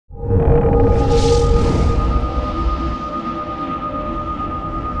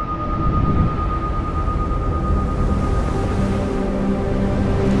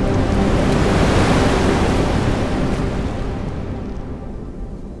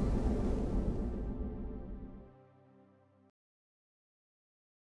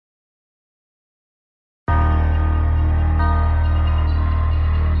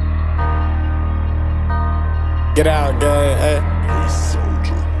Get out, gang. Hey.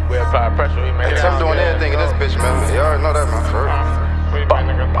 We apply pressure, we make it. I'm doing anything in this bitch, man. You already know that, my first.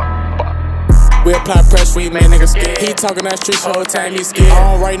 We apply pressure, we made niggas scared. He talking that street whole time, he scared.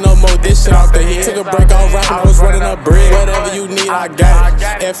 I don't write no more, this shit off the head. Took a break off rapping, I was running up bread. Whatever you need, I got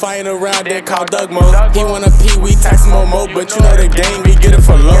it. If I ain't around, then call Doug Mo. He wanna pee, we tax him on Mo. But you know the game, we get it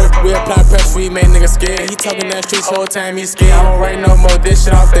for low. We apply pressure, we made niggas scared. He talking that street whole time, he scared. I don't write no more, this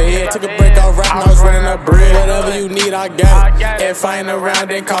shit off the head. Took a break off rapping, I was running up bread. Whatever you need, I got it. If I ain't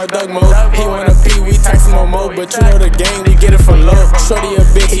around, then call Doug Mo. He wanna pee, we tax him on Mo. But you know the game, we get it for low. Shorty a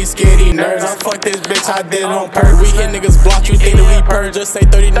bitch, he scared, he nervous. I fuck this bitch, I did it on purpose. We hit niggas block, you think that we purge. Just say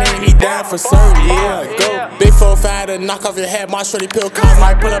 39, he down for certain. Yeah, go. Big 4-5 to knock off your head. My shorty pill cons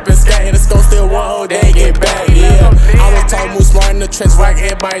might pull up and scat. And the scope still one whole day, get back. Yeah, I was talking move smart in the trench, whack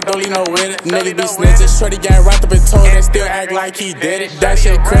everybody, don't leave no with it. Niggas be snitching. Shorty got wrapped up and told and still act like he did it. That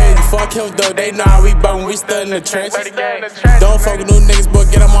shit crazy. Fuck him though, they know how we bum. We still in the trench. Don't fuck with new niggas,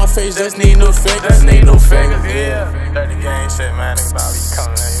 but get on my face. Just need new figures. Just need new figures. Yeah. Dirty gang shit, man. Niggas about to be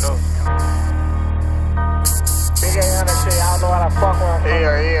coming, man, you know. Big 800 shit, y'all know how to fuck with him.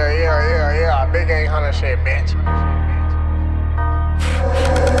 Yeah. Big 800 shit, bitch.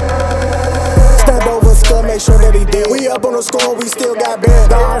 Stand over, skull, make sure that he dead. We up on the score, we still got bad.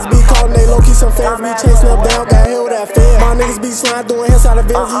 The odds be calling, they low-key some fans be chasing them down, got hit with that fan. My niggas be sliding through inside the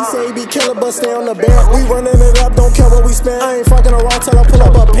Benz. He say he be killing, but stay on the bed. We running it up, don't care what we spend. I ain't fucking around till I pull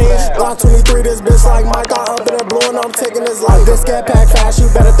up a pin. Block 23, this bitch like Mike, I up in the blue and I'm taking this life. This cat pack fast, you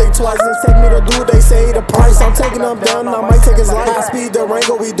better think twice. This take me to do, they say the price. I'm taking them down, I might take his life. High speed, the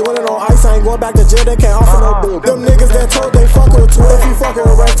Rango, we doing it on ice. I ain't going back to jail, they can't offer no bill. Them niggas that told they fuckin' with 12. If you fuckin'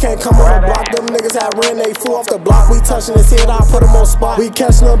 with rats, can't come on the block. Them niggas had ran, they flew off the block. We touching his head, I put him on spot. We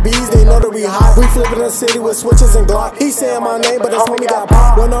catching them bees, they know that we hot. We flipping the city with switches and Glock. He saying my name, but his homie got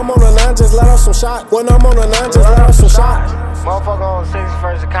popped. When I'm on the 9, just let off some shot. When I'm on the 9, just let off some shot. Motherfucker on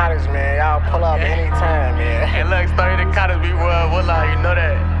 61st and Cottage, man. Y'all pull up anytime, man. And look, 30 the Cottage be what lie, you know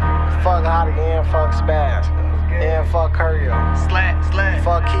that. Fuck Hot again, fuck Spaz. Yeah, fuck Courier. Slat.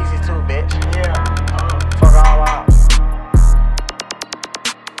 Fuck Keezy too, bitch. Yeah.